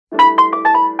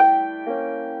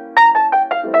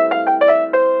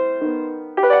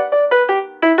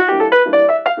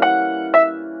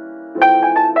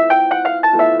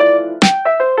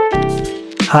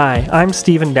Hi, I'm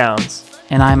Stephen Downs.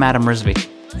 And I'm Adam Risby.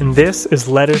 And this is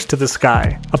Letters to the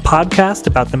Sky, a podcast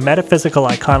about the metaphysical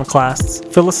iconoclasts,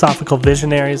 philosophical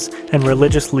visionaries, and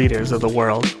religious leaders of the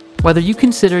world. Whether you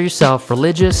consider yourself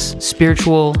religious,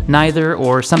 spiritual, neither,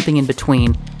 or something in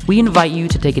between, we invite you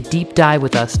to take a deep dive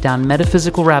with us down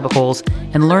metaphysical rabbit holes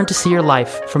and learn to see your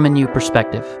life from a new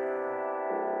perspective.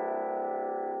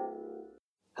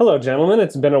 Hello, gentlemen.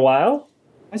 It's been a while.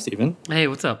 Hi, Stephen. Hey,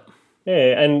 what's up?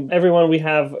 Hey, and everyone, we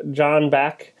have John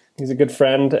back. He's a good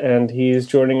friend, and he's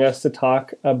joining us to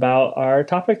talk about our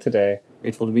topic today.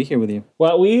 Grateful to be here with you.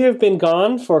 Well, we have been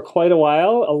gone for quite a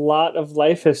while. A lot of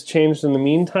life has changed in the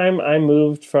meantime. I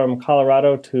moved from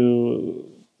Colorado to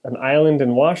an island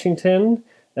in Washington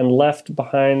and left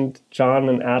behind John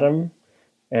and Adam.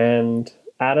 And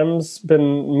Adam's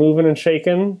been moving and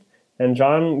shaking. And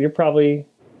John, you're probably...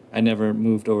 I never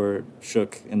moved or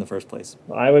shook in the first place.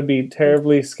 I would be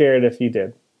terribly scared if you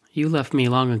did. You left me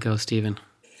long ago, Stephen.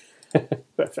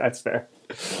 That's fair.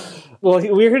 Well,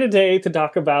 we're here today to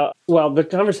talk about, the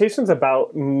conversation's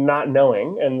about not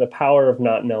knowing and the power of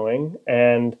not knowing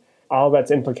and all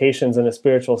that's implications in a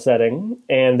spiritual setting.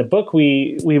 And the book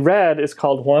we read is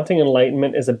called Wanting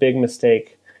Enlightenment is a Big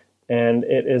Mistake. And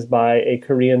it is by a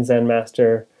Korean Zen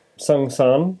master,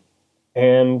 Seung-Sahn.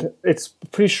 And it's a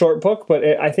pretty short book, but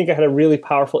I think it had a really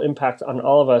powerful impact on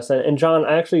all of us. And John,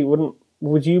 I actually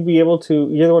would you be able to,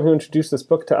 you're the one who introduced this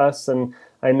book to us, and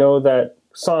I know that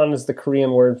San is the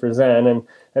Korean word for Zen, and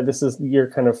this is your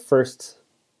kind of first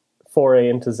foray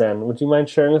into Zen. Would you mind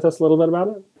sharing with us a little bit about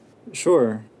it?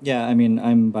 Sure. Yeah, I mean,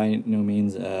 I'm by no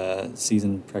means a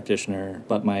seasoned practitioner,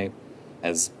 but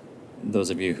as those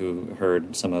of you who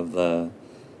heard some of the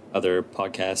other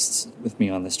podcasts with me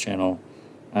on this channel,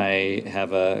 I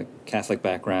have a Catholic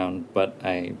background, but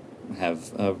I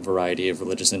have a variety of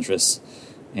religious interests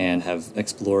and have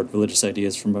explored religious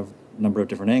ideas from a number of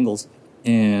different angles.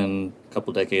 And a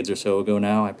couple decades or so ago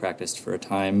now, I practiced for a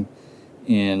time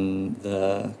in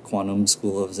the Quantum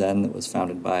School of Zen that was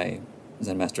founded by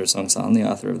Zen Master Seung-Sahn, the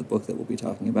author of the book that we'll be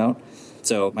talking about.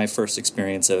 So my first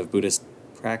experience of Buddhist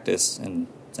practice, and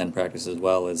Zen practice as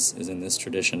well, is in this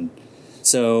tradition.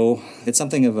 So it's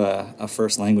something of a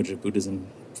first language of Buddhism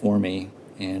for me,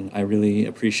 and I really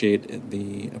appreciate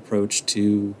the approach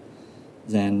to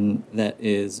Zen that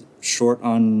is short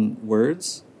on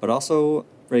words, but also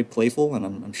very playful, and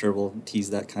I'm sure we'll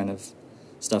tease that kind of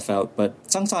stuff out. But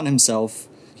Seung-Sahn himself,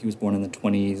 he was born in the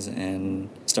 1920s and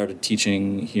started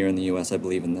teaching here in the U.S., I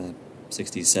believe, in the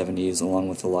 60s, 70s, along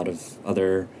with a lot of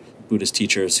other Buddhist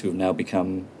teachers who have now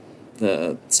become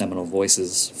the seminal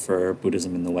voices for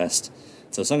Buddhism in the West.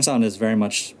 So Seung-Sahn is very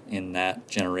much in that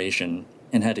generation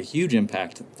and had a huge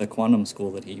impact. The Quantum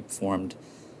School that he formed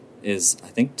is, I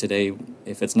think today,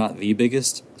 if it's not the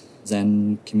biggest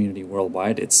Zen community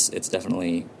worldwide, it's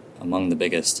definitely among the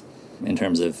biggest in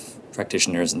terms of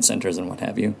practitioners and centers and what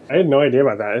have you. I had no idea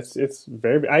about that. It's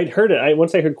very... I'd heard it.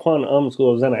 Once I heard Quantum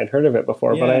School of Zen, I'd heard of it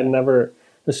before, but I had never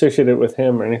associated it with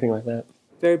him or anything like that.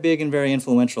 Very big and very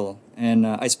influential. And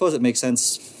I suppose it makes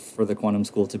sense for the Quantum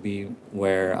School to be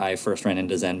where I first ran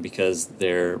into Zen because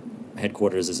their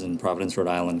headquarters is in Providence, Rhode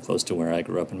Island, close to where I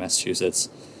grew up in Massachusetts.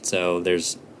 So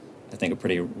there's, I think, a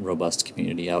pretty robust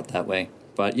community out that way.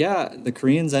 But yeah, the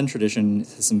Korean Zen tradition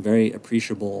has some very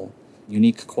appreciable,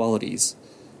 unique qualities.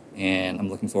 And I'm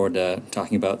looking forward to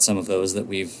talking about some of those that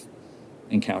we've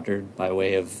encountered by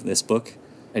way of this book.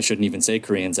 I shouldn't even say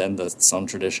Korean Zen. The Sun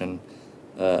tradition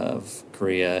of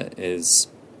Korea is...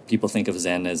 People think of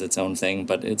Zen as its own thing,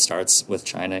 but it starts with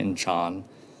China and Chan.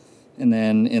 And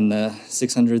then in the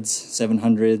 600s,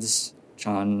 700s,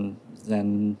 Chan,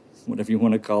 Zen, whatever you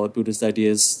want to call it, Buddhist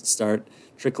ideas start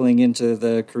trickling into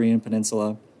the Korean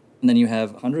peninsula. And then you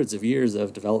have hundreds of years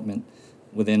of development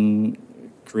within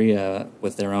Korea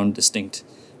with their own distinct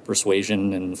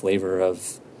persuasion and flavor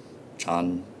of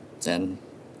Chan, Zen,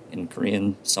 and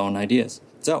Korean Son ideas.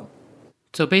 So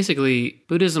basically,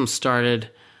 Buddhism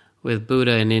started with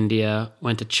Buddha in India,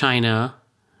 went to China,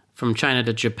 from China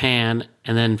to Japan,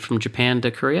 and then from Japan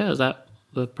to Korea? Is that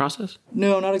the process?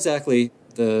 No, not exactly.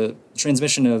 The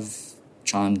transmission of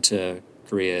Chan to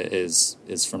Korea is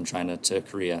from China to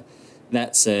Korea.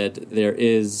 That said, there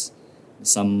is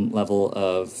some level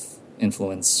of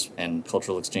influence and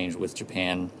cultural exchange with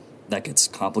Japan that gets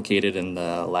complicated in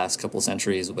the last couple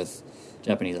centuries with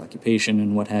Japanese occupation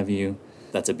and what have you.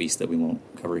 That's a beast that we won't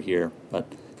cover here,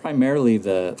 but primarily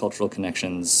the cultural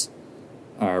connections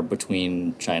are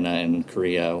between China and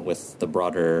Korea with the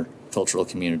broader cultural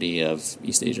community of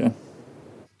East Asia.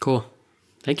 Cool.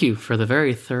 Thank you for the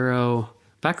very thorough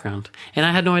background. And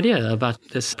I had no idea about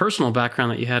this personal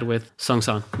background that you had with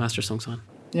Seung-Sahn, Master Seung-Sahn.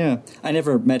 Yeah, I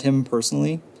never met him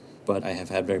personally, but I have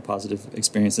had very positive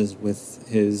experiences with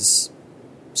his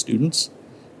students,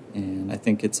 and I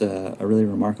think it's a really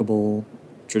remarkable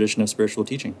tradition of spiritual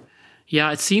teaching.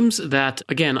 Yeah, it seems that,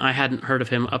 again, I hadn't heard of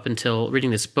him up until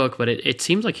reading this book, but it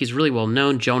seems like he's really well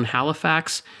known. Joan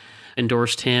Halifax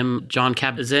endorsed him. John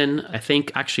Kabat-Zinn, I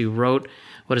think, actually wrote,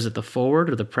 what is it, the foreword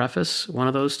or the preface? One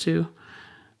of those two?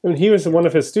 And he was one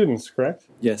of his students, correct?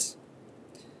 Yes.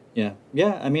 Yeah.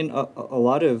 Yeah, I mean, a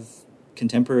lot of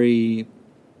contemporary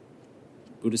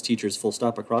Buddhist teachers, full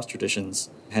stop, across traditions,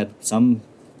 had some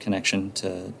connection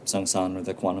to Seongsan or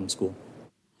the Quantum School.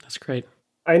 That's great.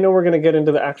 I know we're going to get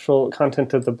into the actual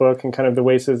content of the book and kind of the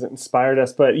ways it's inspired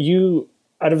us, but you,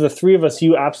 out of the three of us,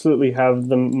 you absolutely have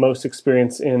the most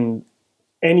experience in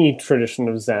any tradition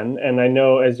of Zen. And I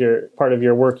know as part of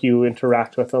your work, you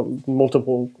interact with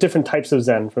multiple different types of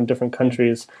Zen from different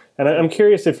countries. And I'm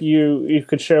curious if you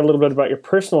could share a little bit about your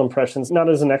personal impressions, not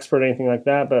as an expert or anything like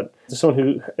that, but as someone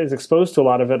who is exposed to a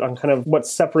lot of it, on kind of what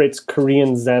separates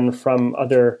Korean Zen from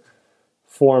other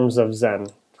forms of Zen,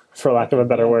 for lack of a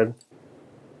better word.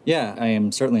 Yeah, I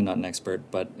am certainly not an expert,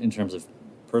 but in terms of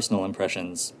personal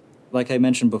impressions, like I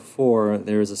mentioned before,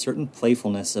 there is a certain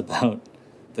playfulness about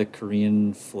the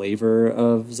Korean flavor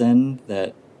of Zen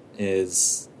that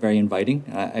is very inviting.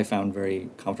 I found very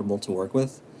comfortable to work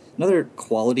with. Another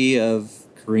quality of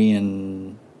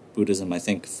Korean Buddhism, I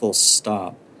think, full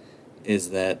stop,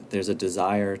 is that there's a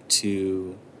desire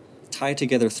to tie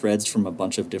together threads from a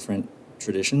bunch of different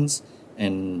traditions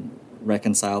and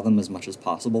reconcile them as much as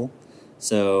possible.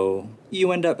 So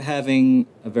you end up having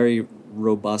a very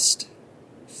robust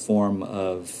form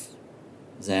of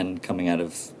Zen coming out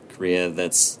of Korea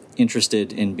that's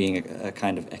interested in being a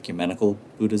kind of ecumenical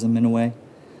Buddhism in a way.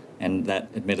 And that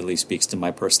admittedly speaks to my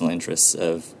personal interests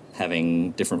of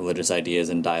having different religious ideas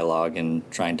and dialogue and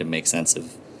trying to make sense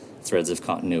of threads of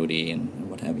continuity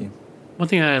and what have you. One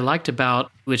thing that I liked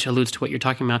about, which alludes to what you're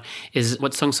talking about, is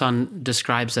what Seongsan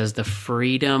describes as the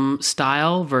freedom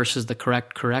style versus the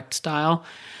correct style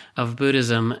of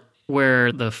Buddhism,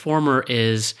 where the former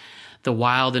is the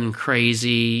wild and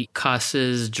crazy,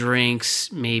 cusses,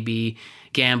 drinks, maybe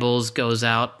gambles, goes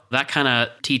out, that kind of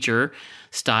teacher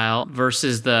style,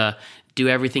 versus the do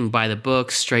everything by the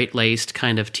book, straight-laced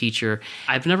kind of teacher.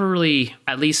 I've never really,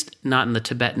 at least not in the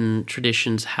Tibetan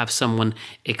traditions, have someone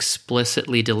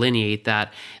explicitly delineate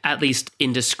that, at least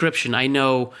in description. I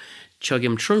know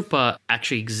Chogyam Trungpa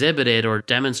actually exhibited or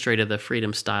demonstrated the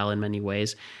freedom style in many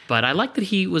ways, but I like that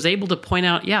he was able to point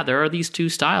out, yeah, there are these two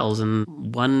styles, and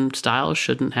one style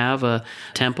shouldn't have a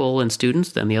temple and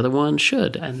students, then the other one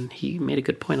should, and he made a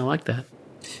good point. I like that.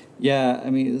 Yeah, I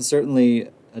mean, certainly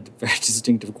a very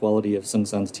distinctive quality of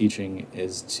Seongsan's teaching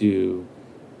is to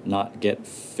not get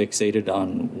fixated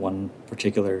on one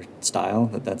particular style,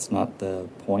 that's not the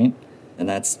point, and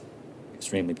that's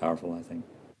extremely powerful, I think.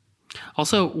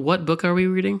 Also, what book are we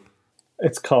reading?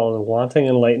 It's called Wanting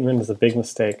Enlightenment is a Big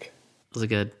Mistake.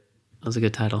 That was a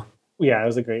good title. Yeah, it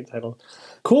was a great title.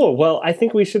 Cool. Well, I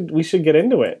think we should get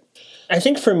into it. I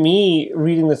think for me,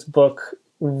 reading this book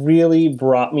really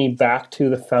brought me back to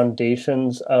the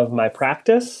foundations of my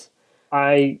practice.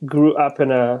 I grew up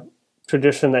in a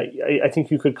tradition that I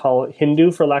think you could call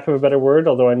Hindu, for lack of a better word,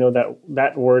 although I know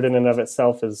that word in and of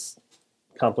itself is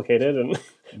complicated,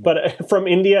 but from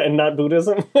India and not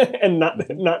Buddhism and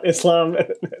not Islam,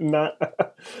 not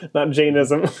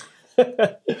Jainism.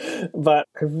 But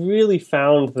I really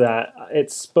found that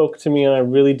it spoke to me on a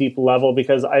really deep level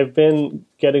because I've been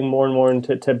getting more and more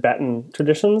into Tibetan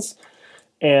traditions,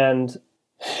 and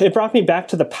it brought me back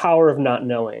to the power of not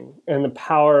knowing and the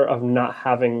power of not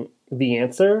having the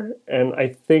answer. And I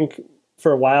think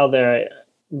for a while there, I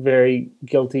very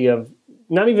guilty of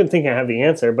not even thinking I have the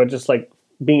answer, but just like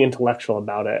being intellectual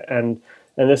about it. And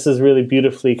this has really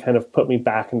beautifully kind of put me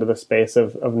back into the space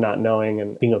of not knowing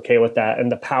and being okay with that,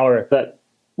 and the power that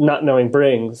not knowing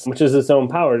brings, which is its own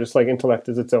power, just like intellect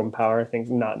is its own power. I think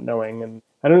not knowing, and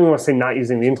I don't even want to say not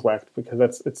using the intellect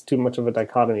because it's too much of a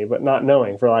dichotomy, but not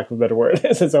knowing, for lack of a better word,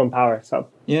 is its own power. So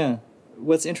yeah.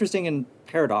 What's interesting and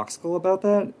paradoxical about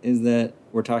that is that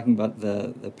we're talking about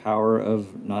the power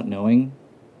of not knowing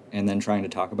and then trying to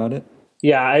talk about it.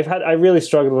 Yeah, I really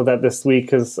struggled with that this week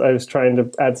because I was trying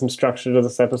to add some structure to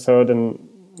this episode and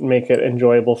make it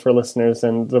enjoyable for listeners,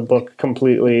 and the book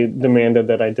completely demanded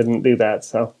that I didn't do that.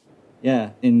 So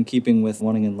yeah, in keeping with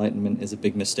wanting enlightenment is a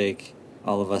big mistake,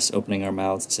 all of us opening our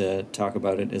mouths to talk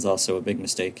about it is also a big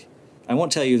mistake. I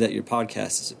won't tell you that your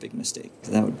podcast is a big mistake,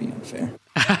 because that would be unfair.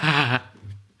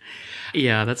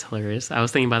 Yeah, that's hilarious. I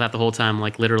was thinking about that the whole time.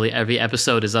 Like, literally every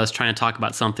episode is us trying to talk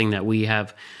about something that we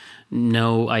have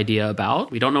no idea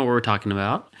about. We don't know what we're talking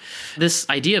about. This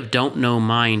idea of don't know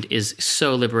mind is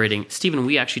so liberating. Stephen,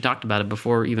 we actually talked about it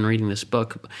before even reading this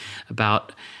book,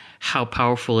 about how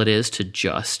powerful it is to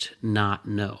just not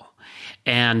know.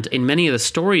 And in many of the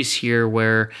stories here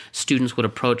where students would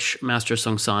approach Master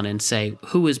Songsan and say,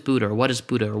 who is Buddha, or what is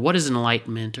Buddha, or what is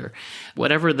enlightenment, or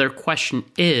whatever their question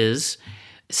is,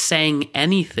 saying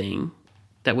anything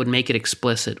that would make it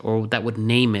explicit or that would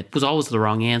name it was always the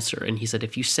wrong answer. And he said,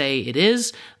 if you say it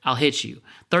is, I'll hit you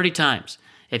 30 times.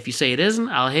 If you say it isn't,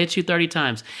 I'll hit you 30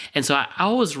 times. And so I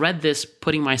always read this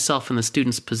putting myself in the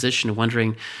student's position,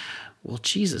 wondering, well,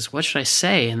 Jesus, what should I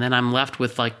say? And then I'm left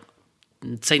with like,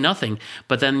 say nothing.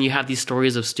 But then you have these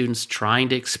stories of students trying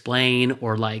to explain,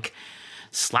 or like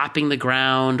slapping the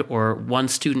ground, or one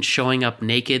student showing up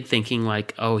naked thinking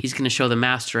like, oh, he's going to show the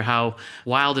master how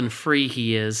wild and free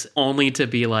he is, only to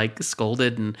be like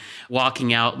scolded and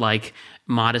walking out like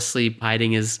modestly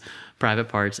hiding his private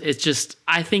parts. It's just,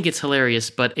 I think it's hilarious,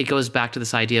 but it goes back to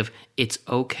this idea of it's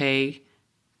okay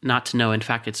not to know. In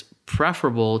fact, it's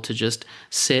preferable to just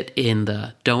sit in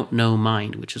the don't know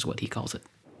mind, which is what he calls it.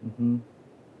 Mm-hmm.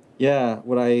 Yeah,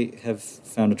 what I have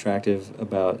found attractive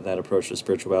about that approach to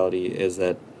spirituality is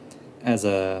that as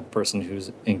a person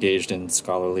who's engaged in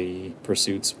scholarly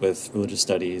pursuits with religious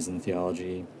studies and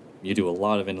theology, you do a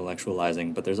lot of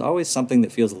intellectualizing, but there's always something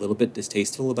that feels a little bit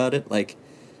distasteful about it. Like,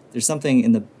 there's something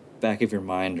in the back of your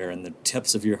mind or in the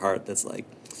depths of your heart that's like,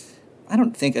 I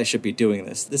don't think I should be doing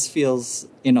this. This feels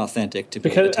inauthentic to be.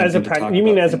 Because as you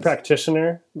mean as a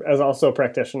practitioner, as also a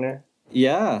practitioner?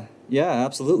 Yeah,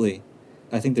 absolutely.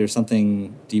 I think there's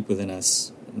something deep within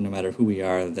us, no matter who we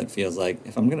are, that feels like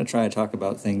if I'm going to try to talk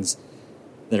about things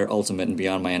that are ultimate and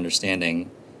beyond my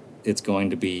understanding, it's going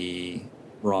to be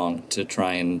wrong to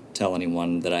try and tell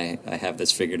anyone that I have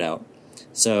this figured out.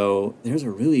 So there's a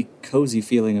really cozy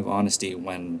feeling of honesty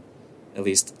when, at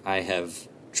least I have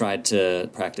tried to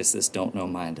practice this don't know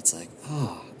mind. It's like,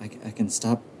 oh, I can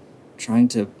stop trying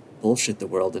to bullshit the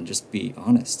world and just be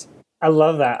honest. I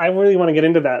love that. I really want to get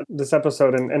into that this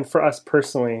episode and for us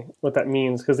personally, what that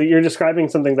means, because you're describing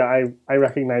something that I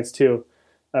recognize too.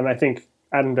 I think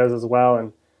Adam does as well.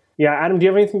 And yeah, Adam, do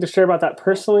you have anything to share about that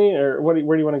personally, or where do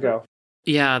you want to go?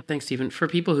 Yeah, thanks, Stephen. For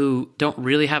people who don't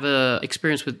really have a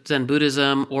experience with Zen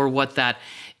Buddhism, or what that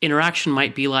interaction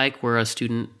might be like, where a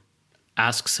student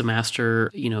asks a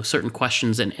master, certain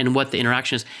questions and what the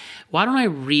interaction is, why don't I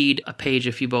read a page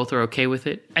if you both are okay with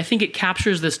it? I think it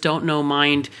captures this don't know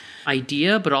mind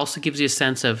idea, but also gives you a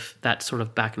sense of that sort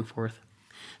of back and forth.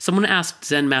 Someone asked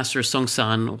Zen Master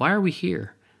Songsan, why are we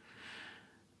here?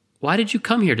 Why did you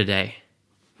come here today?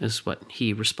 Is what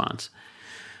he responds.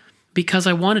 Because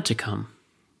I wanted to come.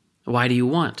 Why do you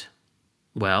want?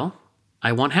 Well,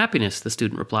 I want happiness, the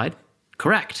student replied.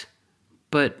 Correct.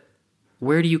 But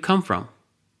where do you come from?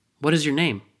 What is your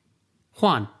name?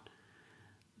 Juan.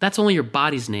 That's only your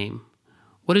body's name.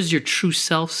 What is your true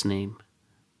self's name?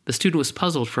 The student was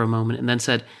puzzled for a moment and then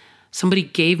said, somebody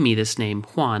gave me this name,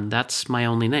 Juan. That's my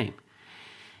only name.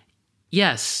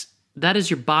 Yes, that is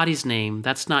your body's name.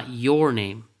 That's not your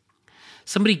name.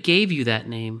 Somebody gave you that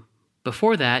name.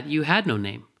 Before that, you had no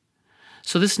name.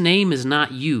 So this name is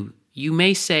not you. You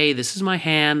may say, this is my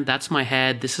hand, that's my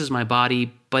head, this is my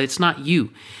body, but it's not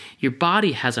you. Your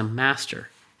body has a master.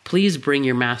 Please bring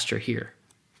your master here.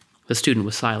 The student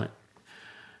was silent.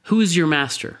 Who is your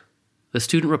master? The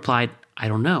student replied, I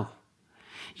don't know.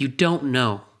 You don't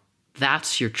know.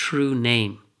 That's your true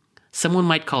name. Someone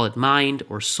might call it mind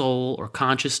or soul or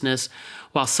consciousness,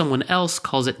 while someone else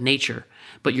calls it nature.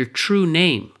 But your true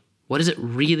name, what is it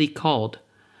really called?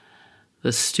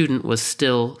 The student was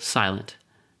still silent.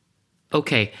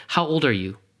 Okay, how old are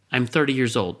you? I'm 30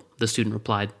 years old, the student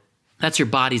replied. That's your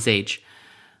body's age.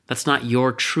 That's not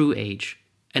your true age.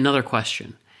 Another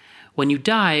question. When you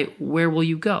die, where will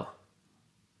you go?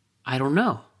 I don't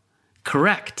know.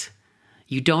 Correct.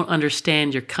 You don't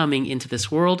understand you're coming into this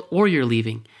world or you're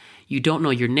leaving. You don't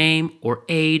know your name or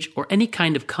age or any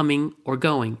kind of coming or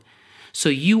going. So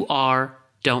you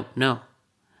don't know.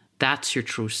 That's your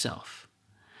true self.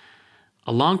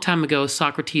 A long time ago,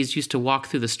 Socrates used to walk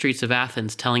through the streets of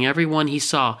Athens telling everyone he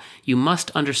saw, you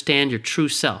must understand your true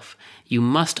self. You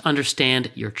must understand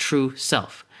your true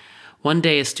self. One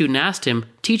day a student asked him,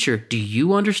 Teacher, do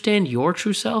you understand your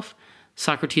true self?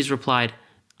 Socrates replied,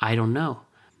 I don't know.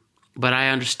 But I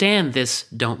understand this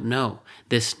don't know,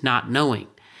 this not knowing.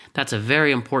 That's a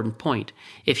very important point.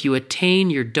 If you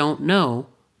attain your don't know,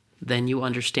 then you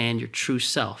understand your true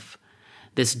self.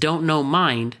 This don't know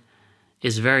mind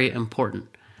is very important.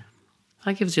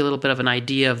 That gives you a little bit of an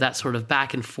idea of that sort of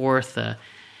back and forth.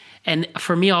 And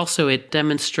for me also, it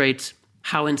demonstrates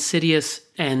how insidious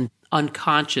and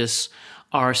unconscious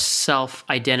our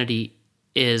self-identity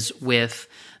is with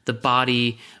the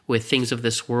body, with things of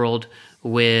this world,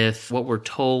 with what we're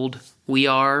told we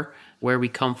are, where we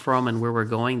come from and where we're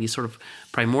going, these sort of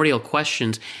primordial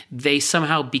questions, they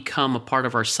somehow become a part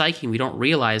of our psyche. We don't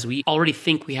realize we already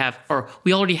think we have, or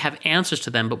we already have answers to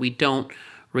them, but we don't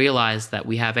realize that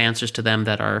we have answers to them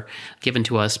that are given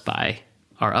to us by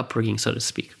our upbringing, so to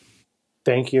speak.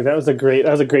 Thank you. That was a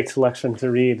great selection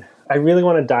to read. I really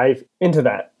want to dive into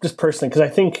that just personally, because I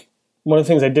think one of the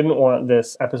things I didn't want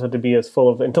this episode to be is full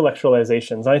of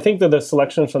intellectualizations. And I think that the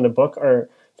selections from the book are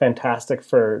fantastic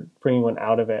for bringing one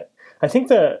out of it. I think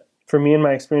that for me, in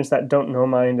my experience, that don't know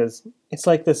mind it's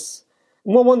like this.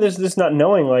 Well, one, there's this not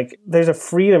knowing, like there's a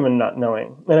freedom in not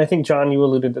knowing. And I think, John, you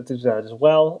alluded to that as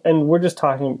well. And we're just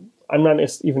talking, I'm not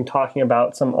even talking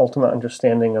about some ultimate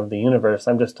understanding of the universe.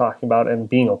 I'm just talking about and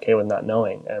being okay with not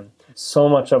knowing. And so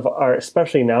much of our,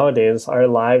 especially nowadays, our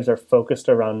lives are focused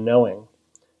around knowing.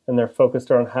 And they're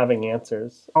focused around having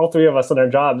answers. All three of us in our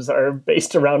jobs are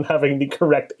based around having the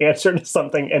correct answer to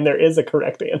something, and there is a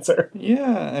correct answer.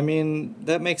 Yeah, I mean,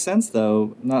 that makes sense,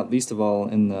 though, not least of all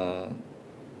in the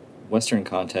Western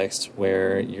context,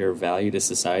 where your value to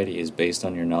society is based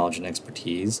on your knowledge and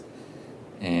expertise,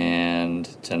 and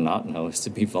to not know is to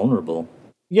be vulnerable.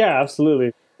 Yeah,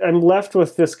 absolutely. I'm left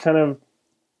with this kind of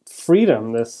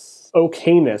freedom, this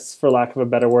okayness, for lack of a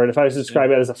better word, if I was to describe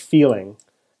it as a feeling.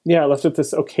 Yeah, left with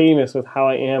this okayness with how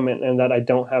I am and that I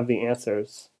don't have the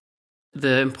answers.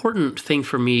 The important thing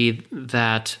for me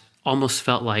that almost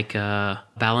felt like a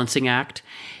balancing act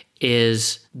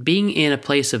is being in a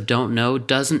place of don't know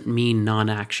doesn't mean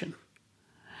non-action.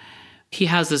 He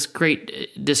has this great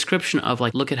description of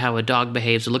like, look at how a dog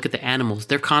behaves, or look at the animals.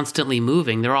 They're constantly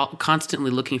moving. They're all constantly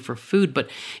looking for food. But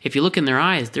if you look in their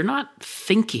eyes, they're not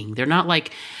thinking. They're not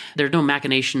like, there's no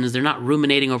machinations. They're not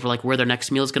ruminating over like where their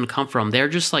next meal is going to come from. They're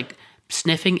just like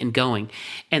sniffing and going.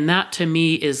 And that to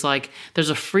me is like, there's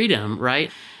a freedom,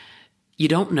 right? You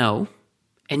don't know,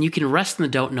 and you can rest in the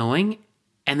don't knowing,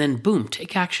 and then boom,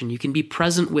 take action. You can be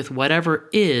present with whatever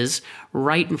is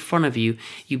right in front of you.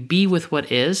 You be with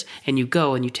what is, and you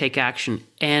go and you take action.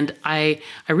 And I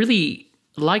really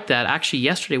like that. Actually,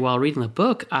 yesterday while reading the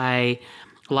book, a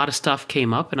lot of stuff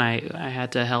came up, and I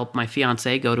had to help my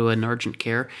fiance go to an urgent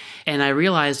care. And I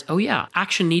realized, oh yeah,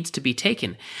 action needs to be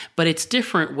taken. But it's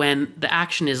different when the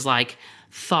action is like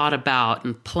thought about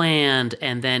and planned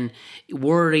and then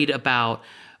worried about,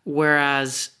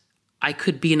 whereas I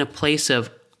could be in a place of,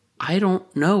 I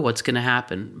don't know what's going to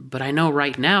happen, but I know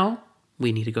right now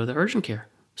we need to go to the urgent care.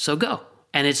 So go.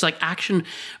 And it's like action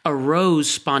arose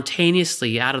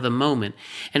spontaneously out of the moment.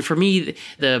 And for me,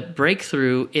 the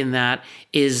breakthrough in that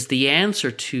is the answer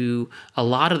to a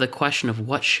lot of the question of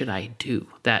what should I do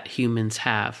that humans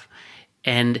have.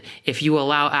 And if you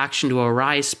allow action to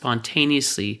arise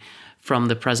spontaneously from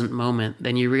the present moment,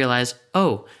 then you realize,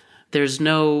 oh, there's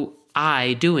no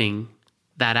I doing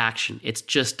that action. It's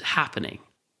just happening.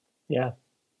 Yeah.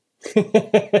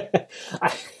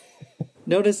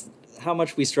 Notice how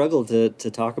much we struggle to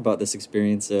talk about this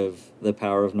experience of the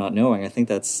power of not knowing. I think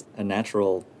that's a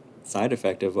natural side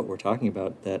effect of what we're talking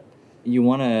about, that you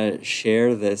want to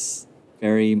share this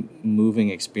very moving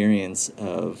experience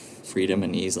of freedom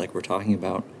and ease like we're talking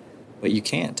about, but you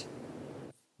can't.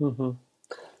 Mm-hmm.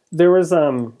 There was,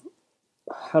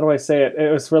 how do I say it?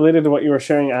 It was related to what you were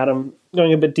sharing, Adam,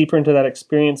 going a bit deeper into that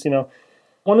experience. You know,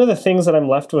 one of the things that I'm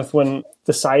left with when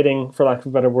deciding, for lack of a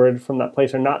better word, from that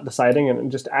place, or not deciding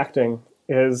and just acting,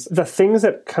 is the things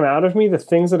that come out of me, the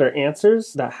things that are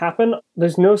answers that happen,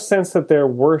 there's no sense that they're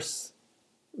worse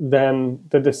than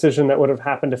the decision that would have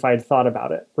happened if I had thought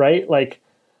about it, right? Like,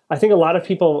 I think a lot of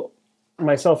people,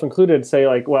 myself included, say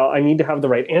like, well, I need to have the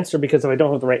right answer, because if I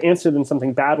don't have the right answer, then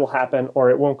something bad will happen or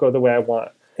it won't go the way I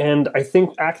want. And I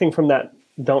think acting from that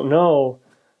don't know,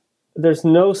 there's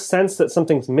no sense that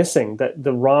something's missing, that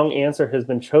the wrong answer has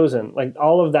been chosen. Like,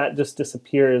 all of that just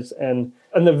disappears. And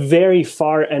on the very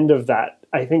far end of that,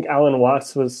 I think Alan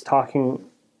Watts was talking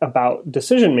about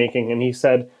decision making, and he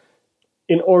said,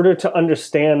 in order to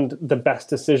understand the best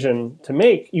decision to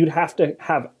make, you'd have to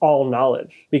have all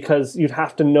knowledge, because you'd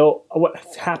have to know what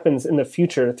happens in the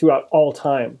future throughout all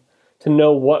time to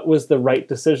know what was the right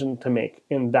decision to make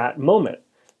in that moment.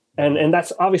 And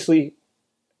that's obviously,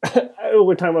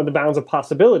 we're talking about the bounds of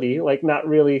possibility, like not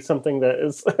really something that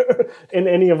is in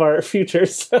any of our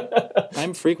futures.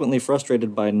 I'm frequently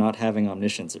frustrated by not having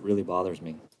omniscience. It really bothers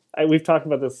me. We've talked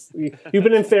about this. You've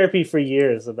been in therapy for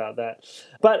years about that.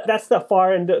 But that's the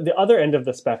far end. The other end of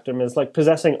the spectrum is like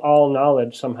possessing all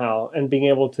knowledge somehow and being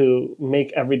able to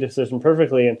make every decision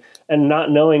perfectly, and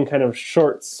not knowing kind of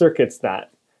short circuits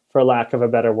that, for lack of a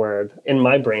better word, in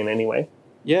my brain anyway.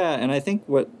 Yeah, and I think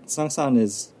what Seung-san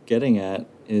is getting at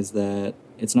is that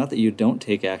it's not that you don't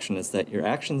take action, it's that your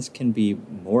actions can be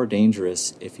more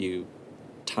dangerous if you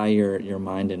tie your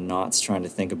mind in knots trying to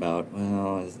think about,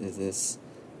 well, is this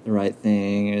the right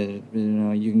thing?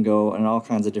 You can go in all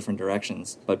kinds of different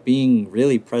directions. But being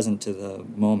really present to the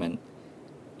moment,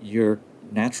 you're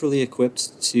naturally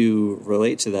equipped to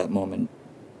relate to that moment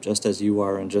just as you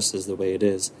are and just as the way it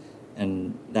is.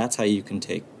 And that's how you can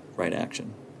take right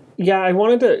action. Yeah, I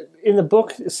wanted to, in the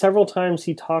book, several times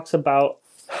he talks about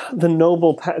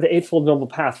the Eightfold Noble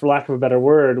Path, for lack of a better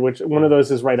word, which one of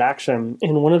those is right action.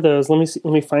 And one of those, let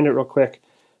me find it real quick.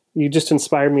 You just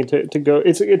inspired me to go.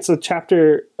 It's a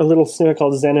chapter, a little snippet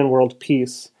called Zen and World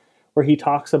Peace, where he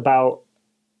talks about,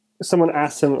 someone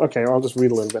asked him, okay, I'll just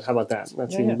read a little bit. How about that?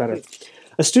 That's even better. Please.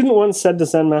 A student once said to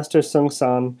Zen Master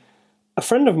Seung-san, "A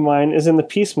friend of mine is in the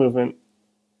peace movement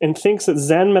and thinks that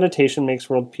Zen meditation makes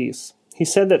world peace. He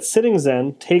said that sitting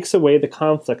Zen takes away the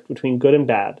conflict between good and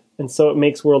bad, and so it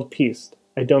makes world peace.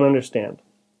 I don't understand."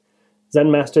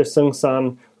 Zen Master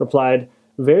Seung-san replied,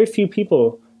 "Very few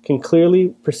people can clearly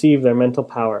perceive their mental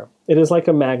power. It is like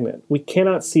a magnet. We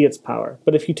cannot see its power,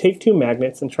 but if you take two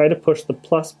magnets and try to push the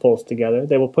plus poles together,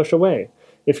 they will push away.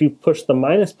 If you push the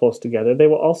minus poles together, they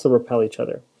will also repel each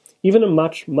other. Even a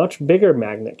much, much bigger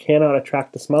magnet cannot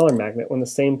attract a smaller magnet when the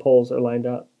same poles are lined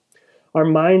up. Our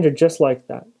minds are just like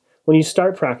that. When you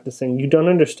start practicing, you don't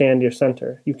understand your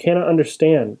center. You cannot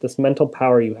understand this mental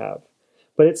power you have.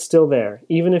 But it's still there,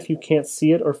 even if you can't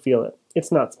see it or feel it.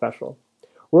 It's not special.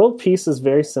 World peace is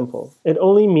very simple. It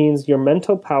only means your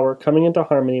mental power coming into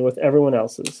harmony with everyone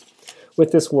else's,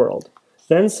 with this world.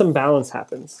 Then some balance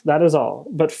happens. That is all.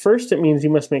 But first it means you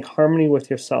must make harmony with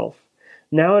yourself.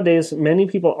 Nowadays, many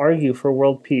people argue for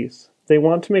world peace. They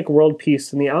want to make world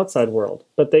peace in the outside world,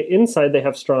 but inside they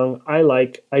have strong I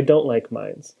don't like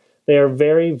minds. They are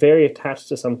very, very attached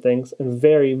to some things and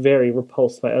very, very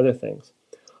repulsed by other things.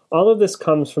 All of this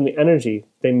comes from the energy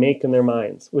they make in their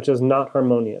minds, which is not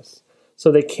harmonious.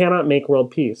 So they cannot make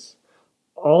world peace.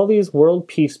 All these world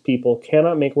peace people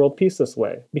cannot make world peace this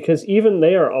way, because even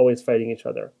they are always fighting each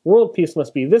other. World peace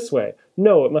must be this way.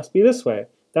 No, it must be this way.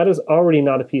 That is already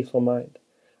not a peaceful mind.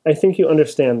 I think you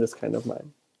understand this kind of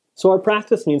mind. So our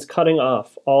practice means cutting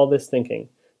off all this thinking.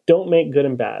 Don't make good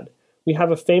and bad. We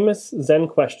have a famous Zen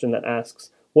question that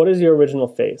asks, what is your original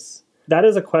face? That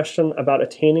is a question about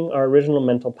attaining our original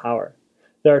mental power.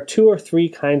 There are 2 or 3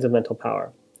 kinds of mental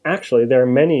power. Actually, there are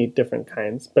many different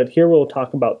kinds, but here we'll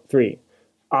talk about 3.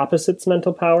 Opposites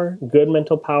mental power, good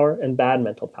mental power, and bad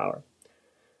mental power.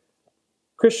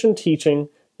 Christian teaching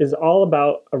is all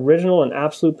about original and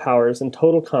absolute powers in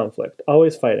total conflict,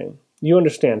 always fighting. You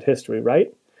understand history,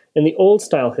 right? In the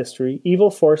old-style history, evil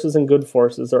forces and good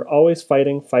forces are always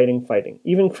fighting.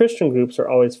 Even Christian groups are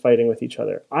always fighting with each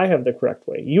other. I have the correct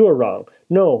way. You are wrong.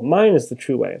 No, mine is the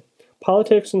true way.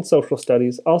 Politics and social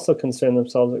studies also concern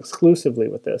themselves exclusively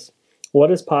with this.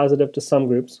 What is positive to some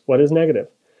groups? What is negative?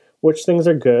 Which things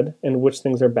are good and which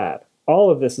things are bad? All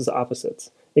of this is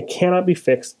opposites. It cannot be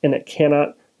fixed, and it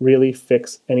cannot really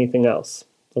fix anything else.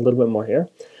 A little bit more here.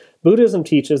 Buddhism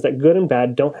teaches that good and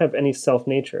bad don't have any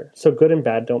self-nature, so good and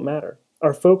bad don't matter.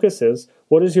 Our focus is,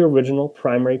 what is your original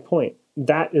primary point?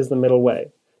 That is the middle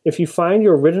way. If you find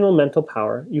your original mental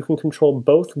power, you can control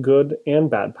both good and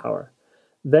bad power.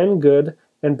 Then good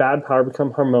and bad power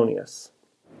become harmonious.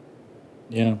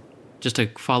 Yeah. Just a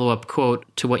follow-up quote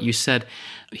to what you said.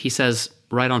 He says,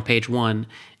 right on page 1,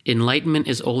 enlightenment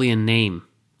is only a name.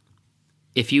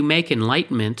 If you make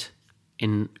enlightenment,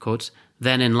 in quotes,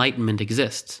 then enlightenment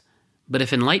exists. But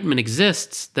if enlightenment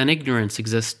exists, then ignorance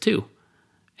exists too.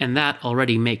 And that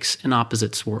already makes an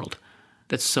opposites world.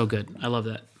 That's so good. I love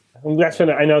that.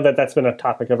 I know that's been a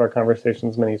topic of our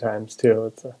conversations many times too.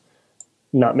 It's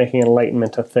not making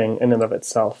enlightenment a thing in and of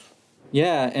itself.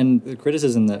 Yeah, and the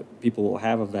criticism that people will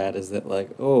have of that is that, like,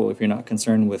 oh, if you're not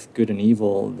concerned with good and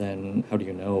evil, then how do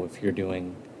you know if you're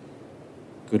doing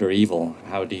good or evil?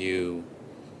 How do you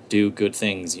do good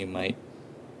things? You might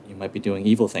be doing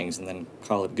evil things and then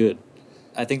call it good.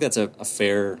 I think that's a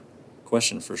fair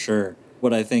question for sure.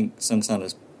 What I think Seung-san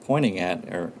is pointing at,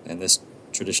 and this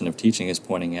tradition of teaching is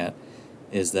pointing at,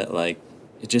 is that, like,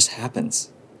 it just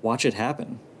happens. Watch it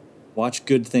happen. Watch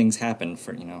good things happen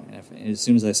as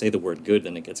soon as I say the word good,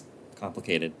 then it gets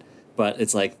complicated. But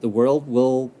it's like the world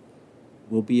will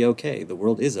be okay. The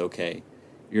world is okay.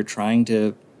 You're trying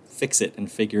to fix it and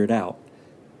figure it out.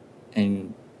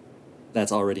 and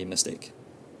that's already a mistake.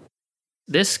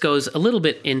 This goes a little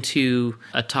bit into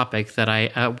a topic that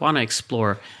I want to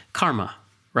explore, karma,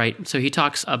 right? So he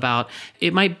talks about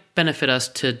it might benefit us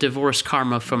to divorce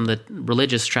karma from the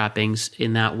religious trappings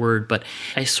in that word, but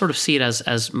I sort of see it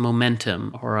as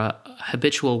momentum or a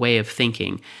habitual way of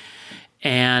thinking.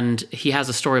 And he has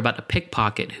a story about a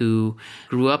pickpocket who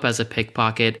grew up as a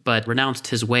pickpocket but renounced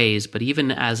his ways. But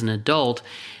even as an adult,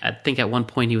 I think at one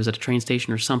point he was at a train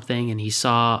station or something, and he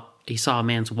saw a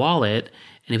man's wallet,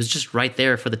 and it was just right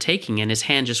there for the taking, and his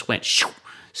hand just went shoo,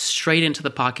 straight into the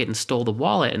pocket and stole the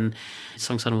wallet. And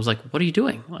Sung-san was like, "What are you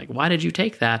doing? Like, why did you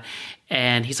take that?"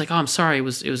 And he's like, "Oh, I'm sorry. It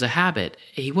was a habit."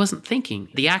 He wasn't thinking.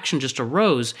 The action just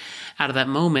arose out of that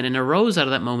moment, and arose out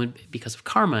of that moment because of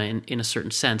karma in a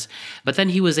certain sense. But then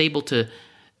he was able to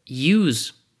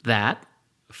use that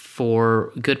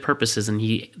for good purposes, and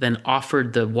he then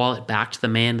offered the wallet back to the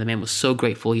man. The man was so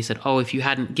grateful. He said, "Oh, if you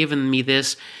hadn't given me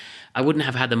this, I wouldn't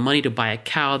have had the money to buy a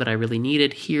cow that I really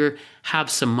needed. Here, have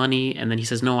some money." And then he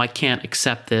says, "No, I can't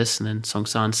accept this." And then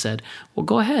Sung-san said, "Well,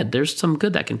 go ahead. There's some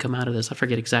good that can come out of this." I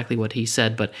forget exactly what he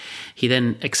said, but he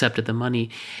then accepted the money.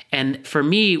 And for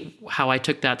me, how I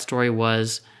took that story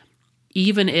was,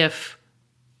 even if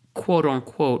quote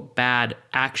unquote bad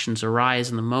actions arise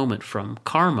in the moment from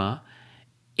karma,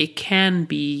 it can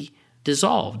be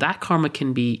dissolved. That karma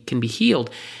can be healed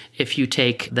if you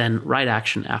take then right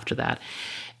action after that.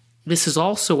 This is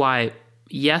also why,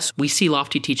 yes, we see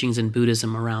lofty teachings in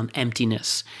Buddhism around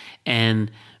emptiness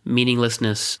and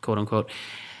meaninglessness, quote unquote.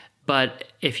 But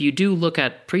if you do look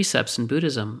at precepts in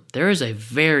Buddhism, there is a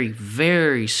very,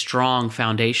 very strong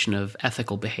foundation of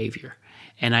ethical behavior.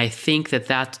 And I think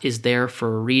that is there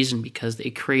for a reason, because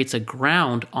it creates a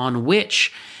ground on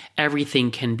which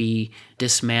everything can be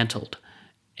dismantled.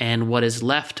 And what is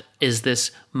left is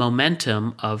this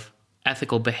momentum of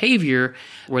ethical behavior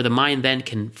where the mind then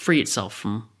can free itself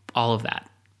from all of that.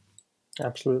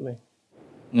 Absolutely.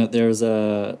 There's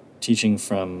a teaching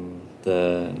from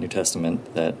the New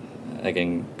Testament that,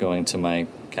 again, going to my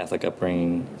Catholic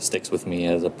upbringing, sticks with me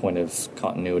as a point of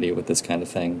continuity with this kind of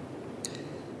thing,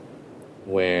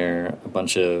 where a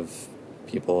bunch of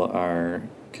people are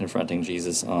confronting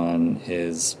Jesus on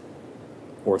his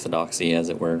orthodoxy, as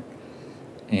it were,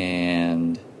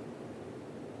 and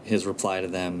his reply to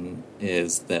them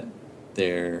is that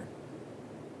they're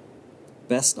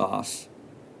best off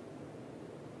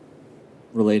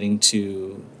relating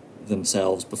to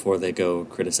themselves before they go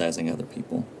criticizing other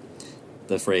people.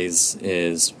 The phrase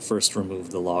is, "First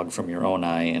remove the log from your own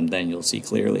eye, and then you'll see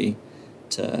clearly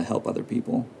to help other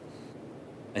people."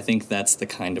 I think that's the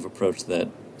kind of approach that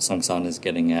Sung-san is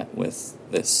getting at with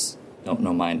this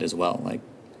no mind as well. Like,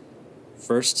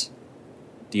 first,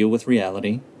 deal with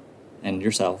reality and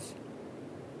yourself,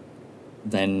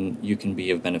 then you can be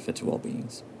of benefit to all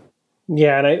beings.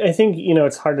 Yeah, and I think,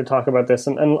 it's hard to talk about this,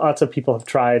 and lots of people have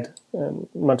tried, and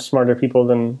much smarter people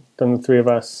than the three of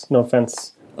us, no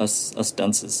offense. Us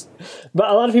dunces. But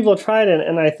a lot of people have tried it,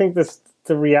 and I think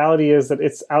the reality is that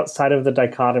it's outside of the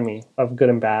dichotomy of good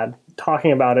and bad.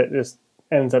 Talking about it just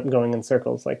ends up going in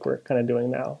circles like we're kind of doing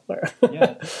now.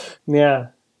 Yeah.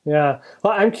 Yeah.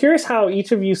 Well, I'm curious how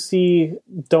each of you see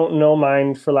 "don't know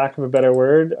mind," for lack of a better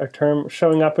word, a term,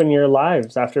 showing up in your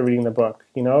lives after reading the book.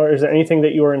 Or is there anything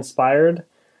that you were inspired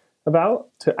about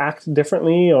to act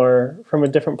differently or from a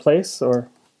different place? Or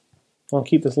I'll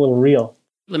keep this a little real.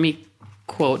 Let me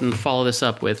quote and follow this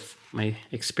up with my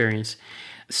experience.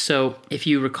 So if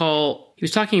you recall, he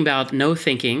was talking about no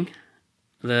thinking,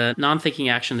 the non-thinking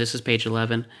action. This is page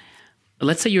 11.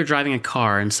 Let's say you're driving a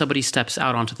car and somebody steps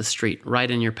out onto the street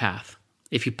right in your path.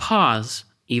 If you pause,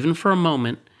 even for a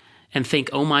moment, and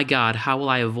think, "Oh my God, how will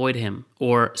I avoid him?"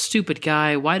 Or, "Stupid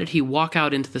guy, why did he walk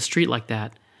out into the street like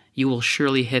that?" you will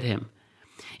surely hit him.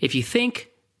 If you think,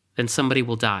 then somebody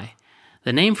will die.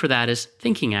 The name for that is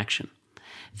thinking action.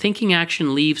 Thinking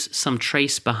action leaves some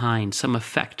trace behind, some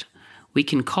effect. We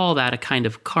can call that a kind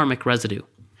of karmic residue.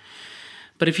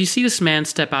 But if you see this man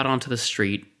step out onto the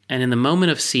street, and in the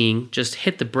moment of seeing, just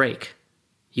hit the brake,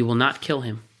 you will not kill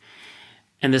him.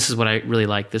 And this is what I really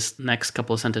like, this next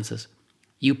couple of sentences.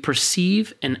 You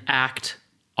perceive and act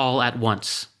all at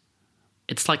once.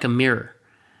 It's like a mirror.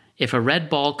 If a red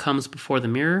ball comes before the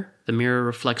mirror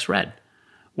reflects red.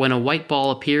 When a white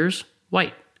ball appears,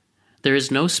 white. There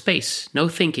is no space, no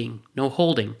thinking, no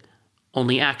holding,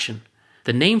 only action.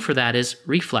 The name for that is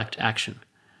reflect action,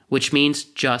 which means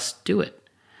just do it.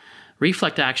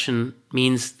 Reflect action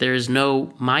means there is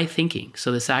no my thinking,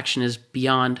 so this action is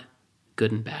beyond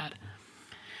good and bad.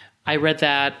 I read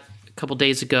that a couple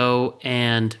days ago,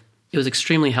 and it was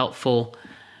extremely helpful.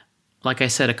 Like I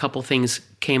said, a couple things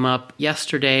came up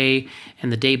yesterday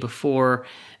and the day before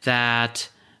that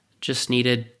just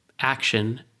needed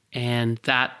action. And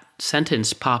that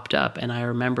sentence popped up, and I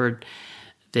remembered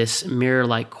this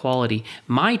mirror-like quality.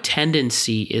 My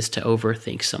tendency is to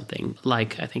overthink something,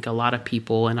 like I think a lot of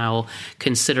people, and I'll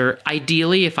consider,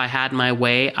 ideally, if I had my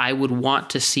way, I would want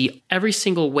to see every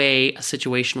single way a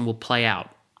situation will play out,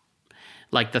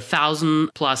 like the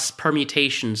 1,000+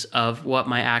 permutations of what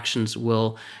my actions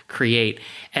will create,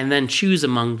 and then choose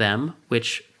among them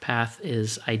which path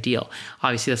is ideal.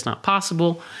 Obviously, that's not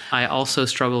possible. I also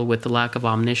struggle with the lack of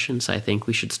omniscience. I think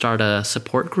we should start a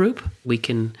support group. We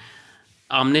can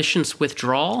omniscience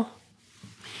withdrawal.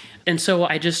 And so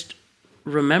I just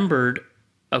remembered,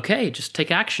 okay, just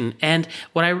take action. And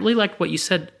what I really liked what you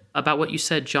said,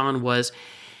 John, was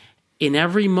in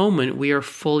every moment, we are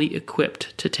fully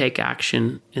equipped to take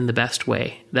action in the best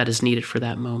way that is needed for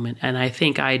that moment. And I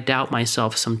think I doubt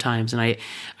myself sometimes, and I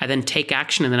then take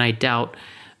action, and then I doubt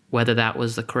whether that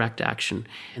was the correct action.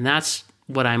 And that's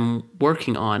what I'm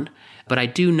working on. But I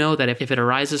do know that if it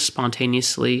arises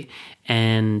spontaneously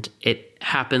and it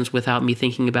happens without me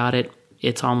thinking about it,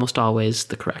 it's almost always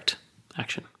the correct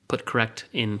action. Put correct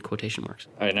in quotation marks.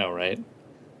 I know, right?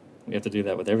 We have to do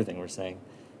that with everything we're saying.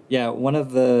 Yeah, one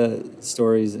of the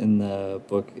stories in the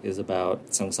book is about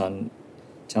Seung-san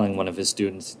telling one of his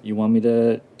students, "You want me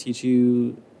to teach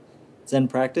you Zen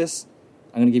practice?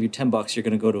 I'm going to give you $10. You're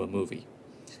going to go to a movie."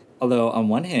 Although on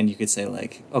one hand, you could say,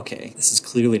 like, okay, this is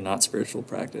clearly not spiritual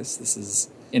practice. This is,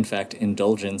 in fact,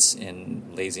 indulgence in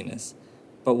laziness.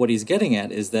 But what he's getting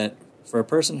at is that for a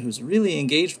person who's really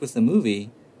engaged with the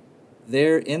movie,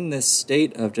 they're in this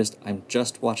state of I'm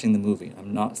just watching the movie.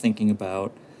 I'm not thinking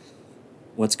about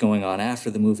what's going on after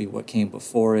the movie, what came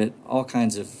before it, all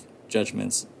kinds of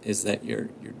judgments, is that you're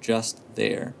just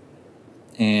there.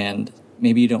 And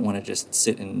maybe you don't want to just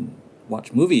sit and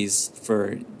watch movies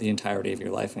for the entirety of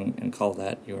your life and call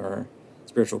that your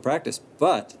spiritual practice.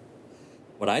 But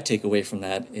what I take away from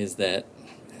that is that,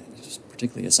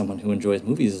 particularly as someone who enjoys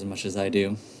movies as much as I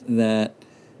do, that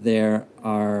there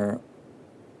are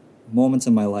moments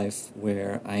in my life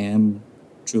where I am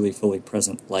truly fully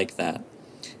present like that.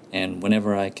 And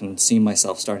whenever I can see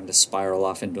myself starting to spiral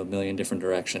off into a million different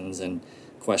directions and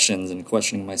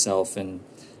questioning myself and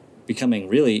becoming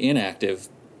really inactive,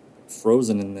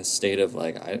 frozen in this state of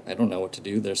I don't know what to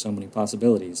do, there's so many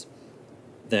possibilities,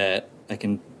 that I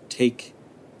can take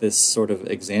this sort of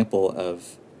example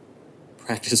of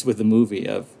practice with the movie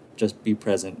of just be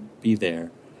present, be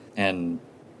there, and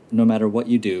no matter what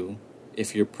you do,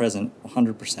 if you're present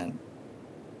 100%,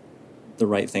 the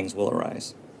right things will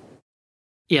arise.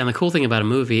 Yeah, and the cool thing about a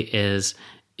movie is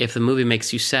if the movie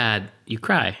makes you sad, you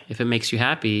cry. If it makes you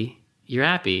happy, you're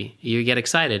happy. You get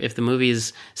excited. If the movie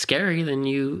is scary, then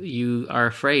you are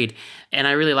afraid. And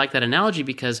I really like that analogy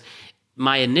because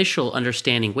my initial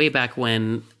understanding way back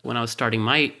when I was starting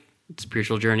my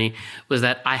spiritual journey was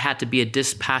that I had to be a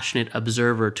dispassionate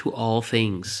observer to all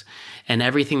things. And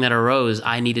everything that arose,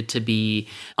 I needed to be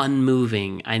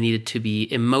unmoving. I needed to be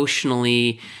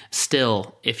emotionally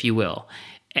still, if you will.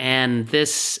 And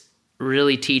this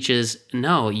really teaches,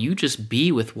 no, you just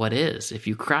be with what is. If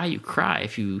you cry, you cry.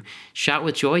 If you shout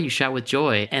with joy, you shout with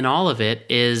joy. And all of it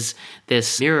is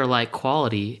this mirror-like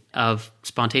quality of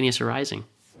spontaneous arising.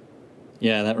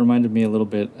 Yeah, that reminded me a little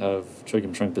bit of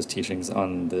Chogyam Trungpa's teachings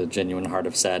on the genuine heart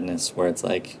of sadness, where it's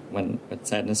when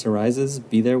sadness arises,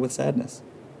 be there with sadness.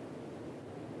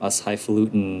 Us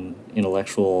highfalutin,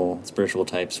 intellectual, spiritual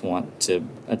types want to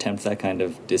attempt that kind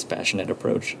of dispassionate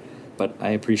approach. But I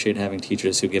appreciate having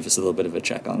teachers who give us a little bit of a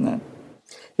check on that.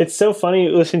 It's so funny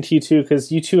listening to you two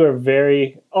because you two are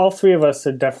all three of us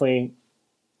are definitely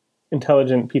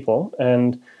intelligent people.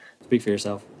 And speak for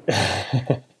yourself.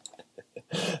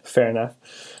 Fair enough.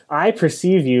 I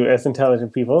perceive you as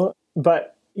intelligent people,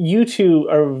 but you two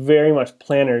are very much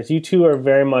planners. You two are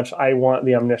very much, I want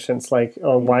the omniscience. Why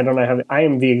don't I have it? I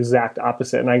am the exact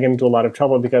opposite, and I get into a lot of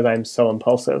trouble because I'm so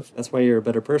impulsive. That's why you're a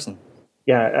better person.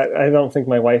 Yeah, I don't think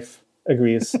my wife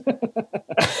agrees.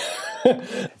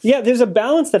 Yeah, there's a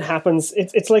balance that happens.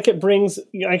 It's like it brings,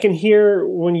 I can hear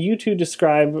when you two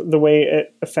describe the way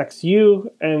it affects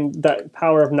you and that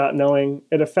power of not knowing,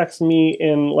 it affects me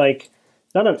in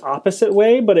not an opposite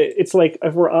way, but it's like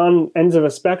if we're on ends of a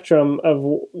spectrum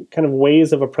of kind of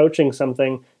ways of approaching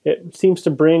something, it seems to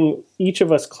bring each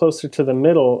of us closer to the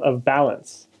middle of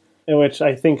balance, which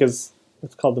I think is,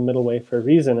 it's called the middle way for a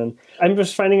reason. And I'm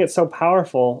just finding it so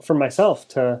powerful for myself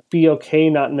to be okay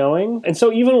not knowing. And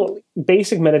so even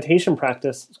basic meditation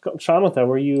practice, shamatha,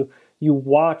 where you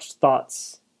watch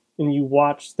thoughts, and you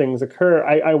watch things occur.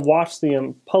 I watch the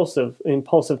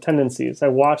impulsive tendencies. I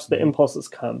watch the impulses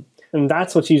come. And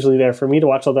that's what's usually there for me to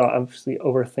watch, although I obviously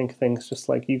overthink things just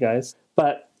like you guys.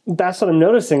 But that's what I'm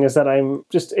noticing, is that I'm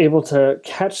just able to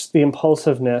catch the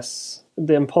impulsiveness,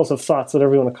 the impulsive thoughts,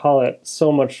 whatever you want to call it,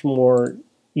 so much more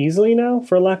easily now,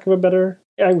 for lack of a better.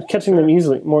 I'm catching them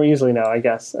more easily now, I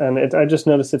guess. And I just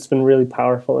noticed it's been really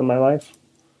powerful in my life.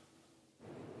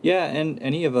 Yeah, and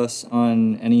any of us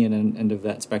on any end of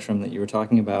that spectrum that you were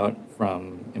talking about,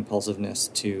 from impulsiveness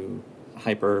to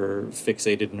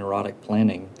hyper-fixated neurotic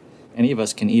planning, any of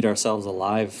us can eat ourselves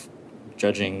alive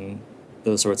judging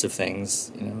those sorts of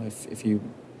things. You know, if you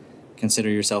consider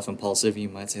yourself impulsive, you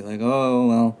might say like, oh,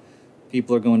 well,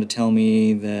 people are going to tell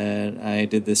me that I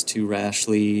did this too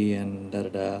rashly and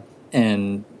da-da-da.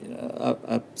 And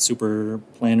a super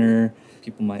planner,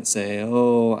 people might say,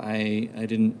 oh, I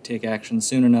didn't take action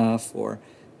soon enough, or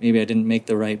maybe I didn't make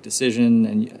the right decision.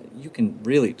 And you can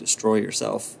really destroy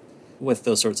yourself with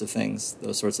those sorts of things,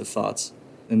 those sorts of thoughts.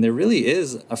 And there really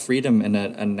is a freedom and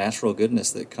a natural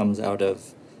goodness that comes out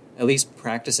of at least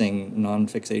practicing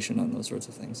non-fixation on those sorts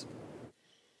of things.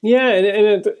 Yeah,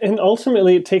 and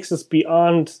ultimately it takes us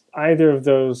beyond either of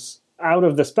those, out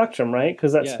of the spectrum, right?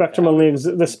 Because that spectrum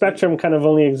the spectrum kind of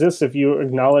only exists if you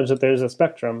acknowledge that there's a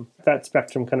spectrum. That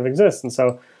spectrum kind of exists. And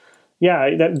so,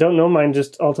 yeah, that don't know mind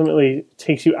just ultimately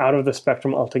takes you out of the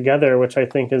spectrum altogether, which I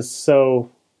think is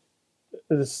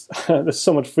there's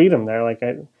so much freedom there. Like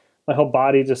my whole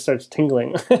body just starts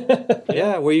tingling.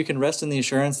 Yeah, where you can rest in the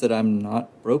assurance that I'm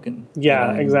not broken.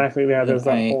 Yeah, exactly. Yeah, there's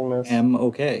that wholeness. I am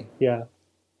okay. Yeah.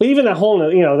 But even that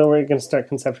wholeness, then we're going to start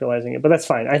conceptualizing it. But that's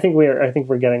fine. I think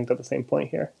we're getting to the same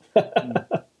point here.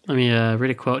 Let me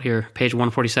read a quote here, page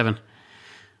 147.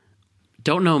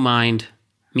 Don't know mind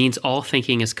means all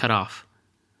thinking is cut off.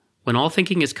 When all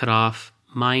thinking is cut off,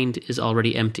 mind is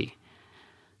already empty.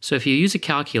 So if you use a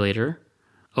calculator,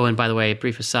 oh, and by the way,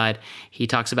 brief aside, he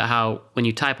talks about how when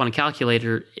you type on a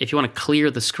calculator, if you want to clear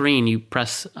the screen, you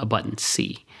press a button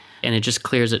C, and it just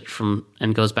clears it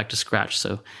and goes back to scratch.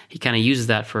 So he kind of uses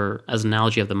that as an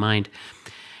analogy of the mind.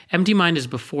 Empty mind is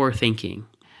before thinking.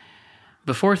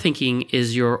 Before thinking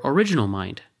is your original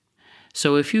mind.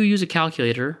 So if you use a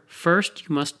calculator, first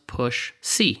you must push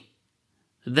C.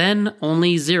 Then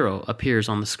only 0 appears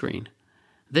on the screen.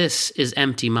 This is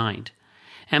empty mind.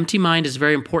 Empty mind is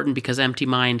very important because empty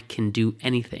mind can do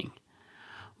anything.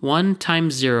 1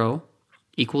 times 0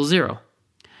 equals 0.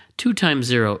 2 times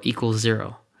 0 equals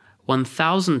 0.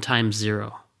 1,000 times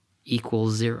 0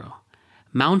 equals 0.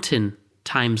 Mountain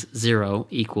times 0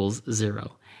 equals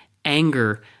 0.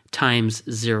 Anger times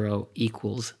 0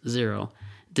 equals 0.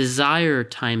 Desire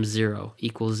times 0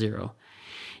 equals 0.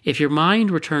 If your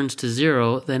mind returns to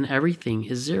 0, then everything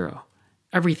is 0.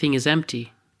 Everything is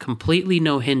empty, completely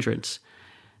no hindrance.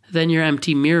 Then your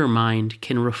empty mirror mind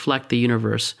can reflect the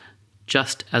universe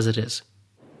just as it is.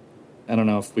 I don't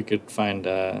know if we could find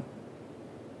a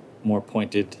more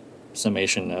pointed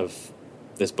summation of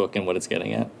this book and what it's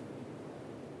getting at.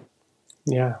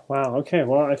 Yeah. Wow. Okay.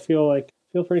 Well, I feel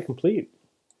pretty complete.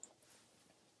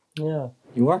 Yeah.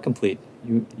 You are complete.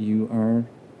 You are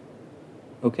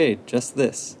okay. Just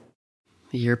this.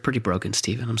 You're pretty broken,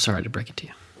 Stephen. I'm sorry to break it to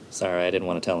you. Sorry, I didn't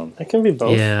want to tell him. I can be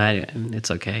both. Yeah, it's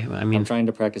okay. I mean, I'm trying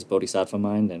to practice bodhisattva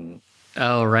mind and.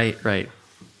 Oh, right.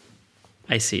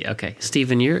 I see. Okay,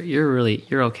 Stephen, you're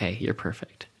okay. You're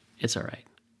perfect. It's all right.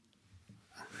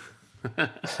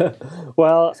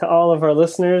 Well, to all of our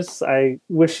listeners, I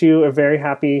wish you a very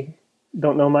happy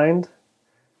Don't Know Mind.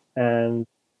 And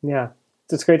yeah,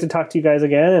 it's great to talk to you guys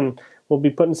again. And we'll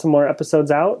be putting some more episodes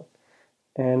out.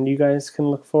 And you guys can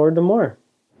look forward to more.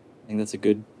 I think that's a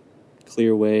good,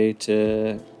 clear way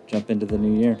to jump into the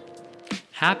new year.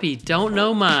 Happy Don't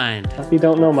Know Mind. Happy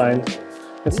Don't Know Mind.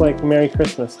 It's like Merry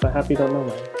Christmas, but Happy Don't Know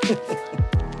Mind.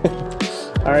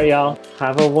 All right, y'all.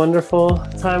 Have a wonderful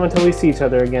time until we see each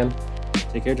other again.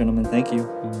 Take care, gentlemen. Thank you.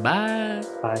 Bye.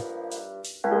 Bye.